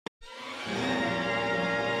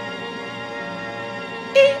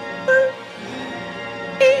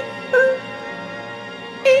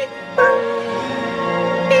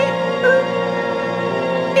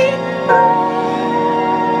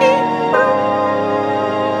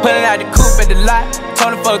Pulling out the coupe at the lot.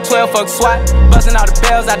 Told him fuck 12, fuck SWAT. Busting all the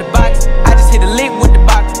bells out the box. I just hit a lick with the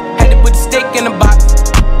box. Had to put the stick in the box.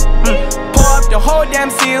 Pour up the whole damn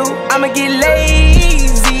seal. I'ma get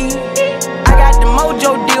lazy. I got the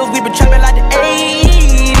mojo deals. We been trapping like the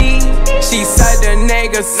 80s. She said the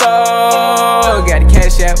nigga so. Got the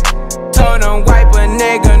cash out. Told him wipe a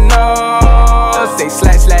nigga no. Say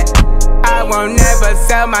slash slash. I won't never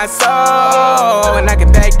sell my soul. And I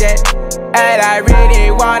can back that. And I really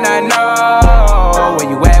wanna know where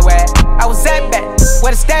you at, where? I was at back,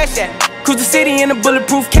 where the stash at? Cruise the city in a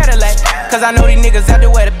bulletproof Cadillac. Cause I know these niggas out there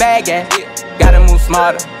where the bag at. Gotta move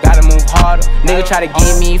smarter, gotta move harder. Nigga try to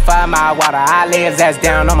give me 5 mile water. I lay his ass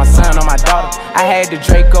down on my son, on my daughter. I had the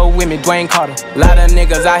Draco with me, Dwayne Carter. Lot of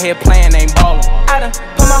niggas out here playing, ain't ballin'. I done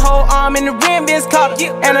put my whole arm in the rim, Vince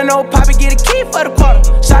Carter. And I know Poppy get a key for the quarter.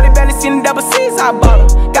 Shawty barely seen the double C's, I bought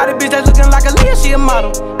her. Got a bitch that's looking like a Leah, she a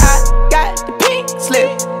model. I got the pink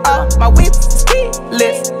slip, my whip is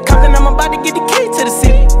keyless. Compton, I'm about to get the key to the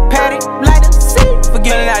city. Patty, light up the seat.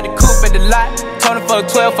 Forgetting out the coupe at the lot. Told him fuck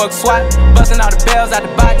 12, fuck SWAT. Busting all the bells out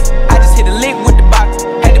the box. I just hit a lick with the box.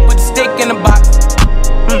 Had to put the stick in the box.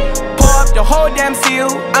 Pour up the whole damn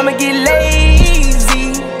seal. I'ma get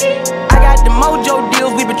lazy. I got the mojo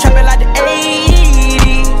deals. We been trapping like the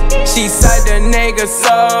 80s. She said the nigga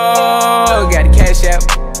so. Got the cash out.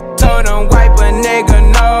 Told him wipe a nigga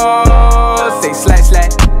no. Say slash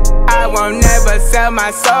slash. I won't never sell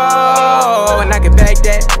my soul. And I can back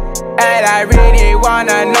that. And I really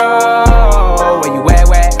wanna know where you at,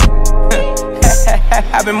 where?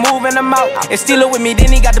 I've been moving them out. And steal it with me,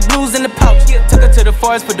 then he got the blues in the pouch. Took her to the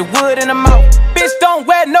forest, put the wood in the mouth. Bitch, don't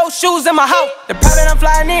wear no shoes in my house. The private I'm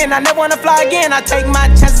flying in, I never wanna fly again. I take my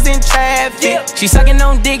chances in traffic. She sucking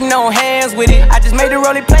on dick, no hands with it. I just made the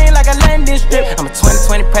rolling plane like a landing strip. I'm a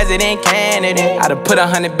 2020 president candidate. I done put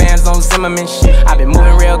 100 bands on Zimmerman shit. I been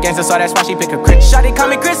moving real gangster, so that's why she pick a crit. Shawty call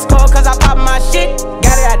me Chris Cole, cause I pop my shit.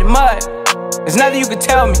 Got it out the mud, there's nothing you can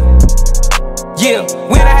tell me. Yeah,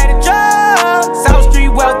 when I had a job, South Street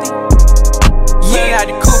wealthy. Yeah, out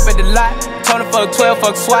the coupe at the lot. Told him fuck 12,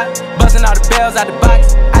 fuck SWAT. Busting all the bells out the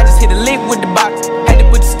box. I just hit a lick with the box. Had to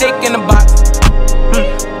put the stick in the box.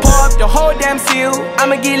 Pour up the whole damn seal.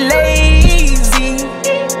 I'ma get lazy.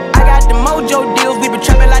 I got the mojo deals. We been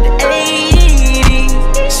trapping like the 80s.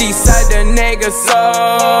 She said the nigga so.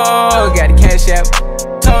 Got the cash out.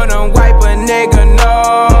 Told him wipe a nigga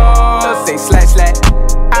no. Say slash slash.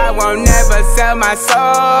 I won't never sell my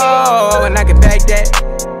soul. And I can back that.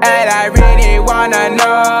 And I really wanna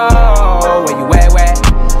know where you at, where?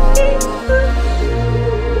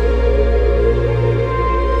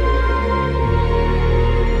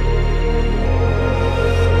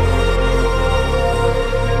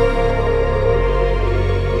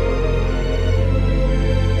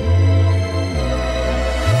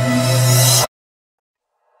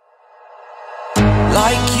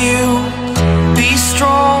 Like you, be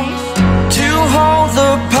strong to hold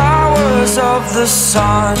the powers of the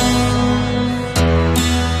sun.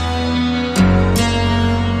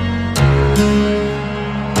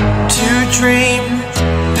 To dream,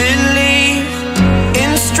 believe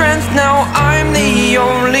in strength. Now I'm the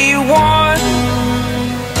only one,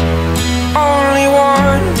 only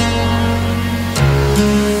one.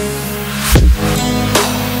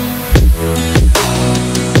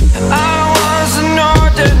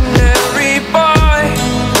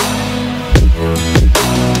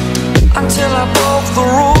 Until I broke the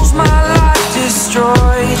rules, my life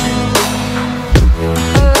destroyed.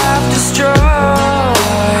 Life destroyed.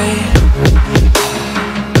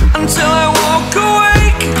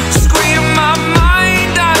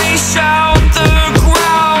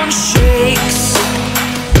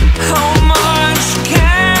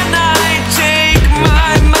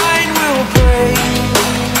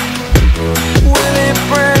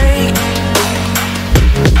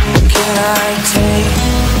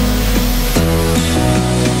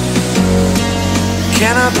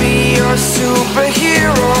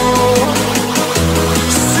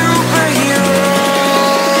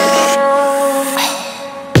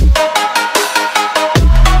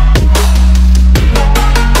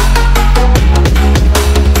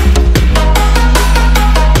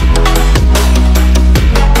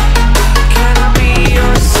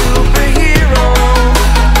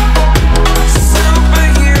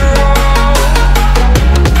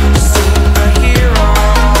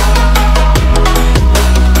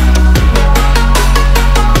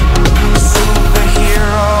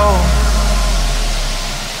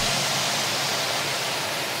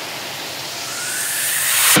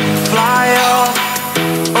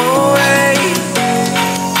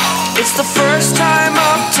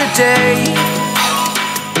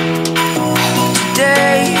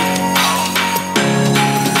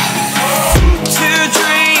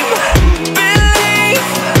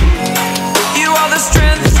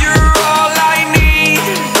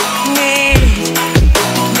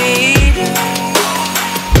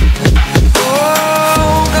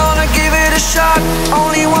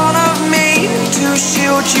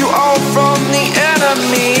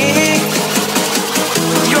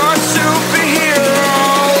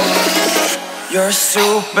 You're a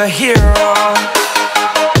superhero.